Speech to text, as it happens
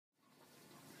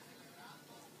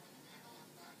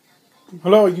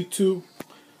Hello YouTube.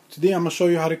 Today I'm going to show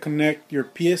you how to connect your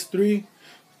PS3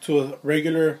 to a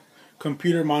regular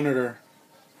computer monitor.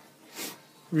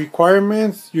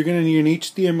 Requirements: you're going to need an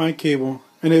HDMI cable,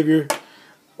 and if your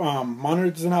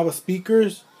monitor doesn't have a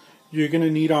speakers, you're going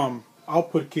to need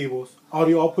output cables,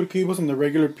 audio output cables, and the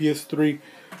regular PS3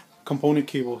 component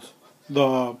cables,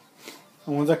 the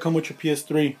ones that come with your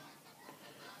PS3.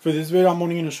 For this video I'm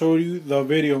only going to show you the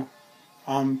video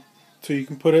so you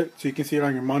can see it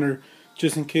on your monitor,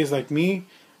 just in case, like me,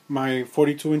 my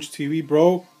 42-inch TV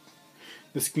broke,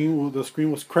 the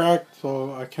screen was cracked,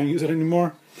 so I can't use it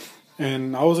anymore,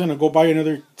 and I was gonna go buy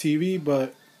another TV,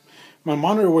 but my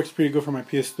monitor works pretty good for my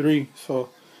PS3. So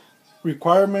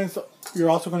requirements: you're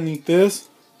also gonna need this.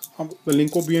 The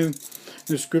link will be in the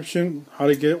description how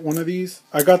to get one of these.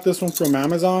 I got this one from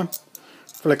Amazon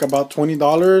for like about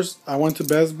 $20. I went to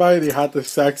Best Buy, they had the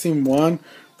exact same one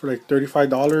for like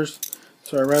 $35,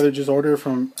 so I'd rather just order it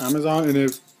from Amazon. And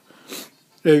if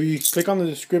you click on the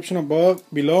description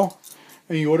below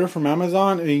and you order from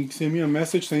Amazon and you send me a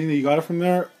message saying that you got it from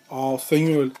there, I'll send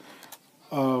you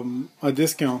a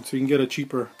discount so you can get it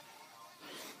cheaper.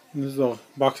 And this is the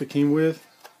box it came with.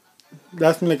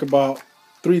 That's been like about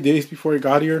 3 days before it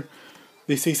got here.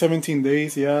 They say 17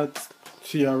 days. Yeah,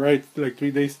 right, like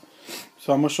 3 days.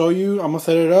 So I'm gonna show you. I'm gonna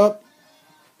set it up,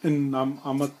 and I'm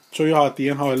gonna show you at the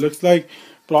end how it looks like.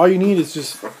 But all you need is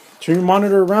just turn your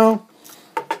monitor around,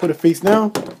 put it face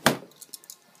down.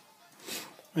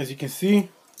 As you can see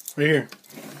right here,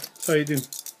 that's how you do.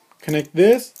 Connect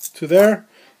this to there,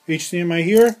 HDMI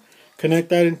here, connect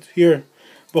that into here.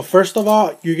 But first of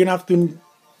all, you're gonna have to,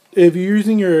 if you're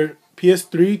using your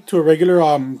PS3 to a regular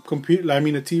computer,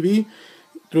 a TV,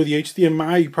 through the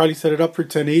HDMI, you probably set it up for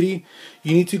 1080.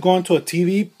 You need to go onto a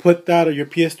TV, put that or your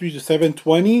PS3 to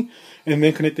 720, and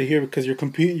then connect it here, because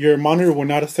your monitor will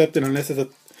not accept it unless it's a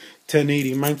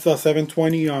 1080. Mine's a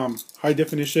 720 high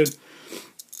definition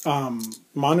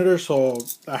monitor, so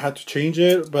I had to change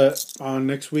it. But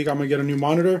next week I'm gonna get a new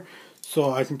monitor,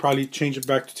 so I can probably change it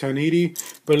back to 1080.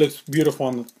 But it looks beautiful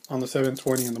on the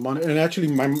 720 and the monitor. And actually,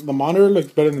 the monitor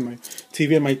looks better than my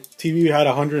TV. And my TV had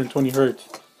 120 hertz.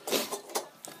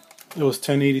 It was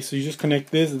 1080. So you just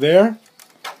connect this there,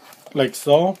 like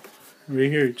so.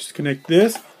 Right here, you just connect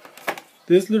this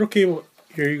little cable.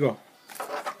 Here you go.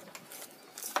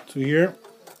 To here.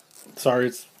 Sorry,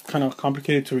 it's kind of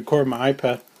complicated to record my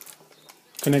iPad.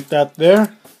 Connect that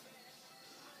there,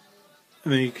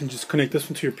 and then you can just connect this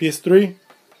one to your PS3.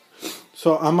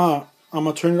 So I'm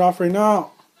gonna turn it off right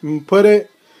now. I'm gonna put it,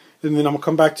 and then I'm gonna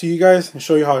come back to you guys and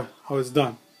show you how it's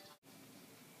done.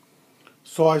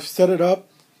 So I've set it up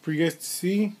for you guys to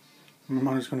see. My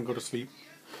monitor's gonna go to sleep.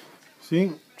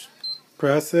 See? Just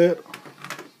press it.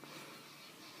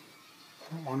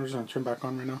 My monitor's gonna turn back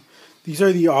on right now. These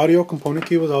are the audio component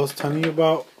cables I was telling you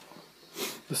about.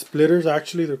 The splitters,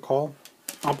 actually, they're called.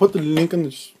 I'll put the link in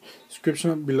the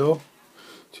description below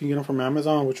so you can get them from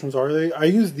Amazon. Which ones are they? I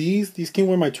use these. These came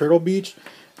with my Turtle Beach.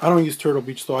 I don't use Turtle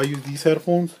Beach, so I use these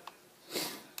headphones.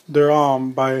 They're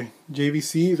by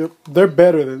JVC. They're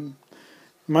better than,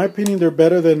 in my opinion, they're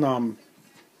better than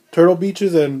Turtle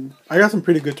Beaches, and I got some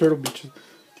pretty good Turtle Beaches.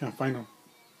 Can't find them.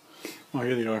 Oh,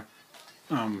 here they are.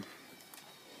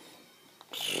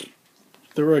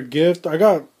 They were a gift. I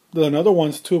got another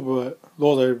ones too, but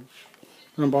those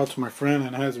I bought to my friend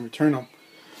and hasn't returned them.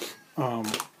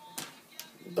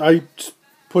 I just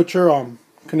put your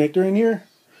connector in here,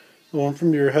 the one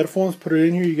from your headphones. Put it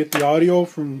in here. You get the audio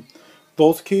from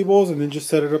those cables, and then just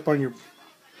set it up on your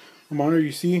monitor.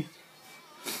 You see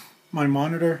my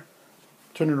monitor.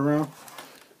 Turn it around.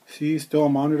 See, still a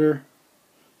monitor.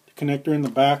 The connector in the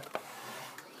back.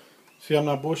 See, I'm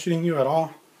not bullshitting you at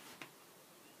all.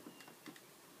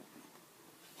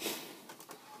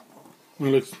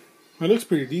 It looks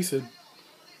pretty decent.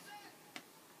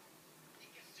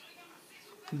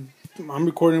 I'm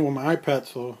recording with my iPad,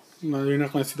 so you're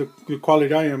not going to see the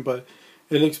quality I am, but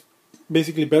it looks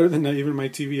basically better than even my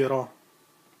TV at all.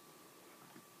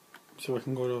 So I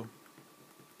can go to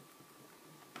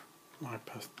my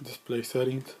iPad display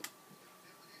settings.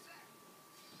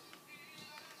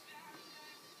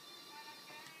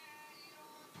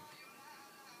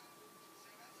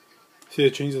 See,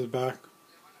 it changes back.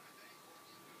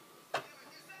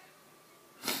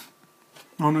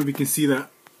 I don't know if you can see that.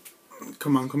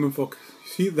 Come in focus.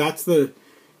 See, that's the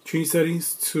change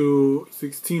settings to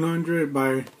 1600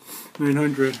 by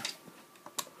 900.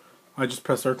 I just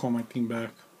press circle on my thing back.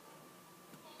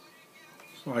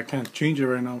 So I can't change it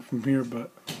right now from here, but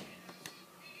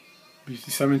BC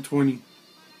 720.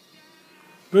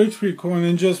 But it's pretty cool. And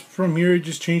then just from here, you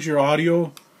just change your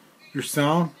audio, your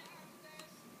sound.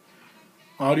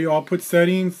 audio output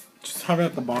settings, just have it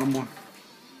at the bottom one,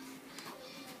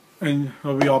 and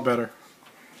it'll be all better.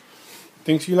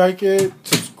 Thanks you like it.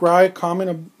 Subscribe,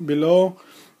 comment below.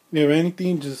 If you have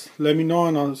anything, just let me know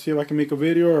and I'll see if I can make a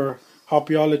video or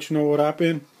help you out, let you know what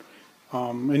happened.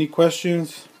 Any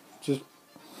questions, just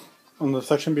on the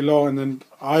section below, and then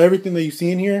everything that you see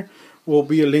in here will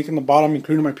be a link in the bottom,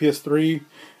 including my PS3,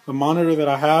 the monitor that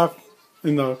I have,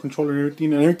 and the controller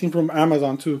and everything from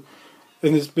Amazon too.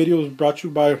 And this video is brought to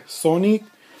you by Sony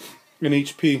and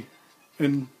HP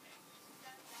and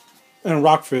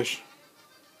Rockfish.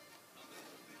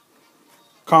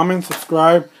 Comment,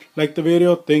 subscribe, like the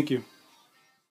video. Thank you.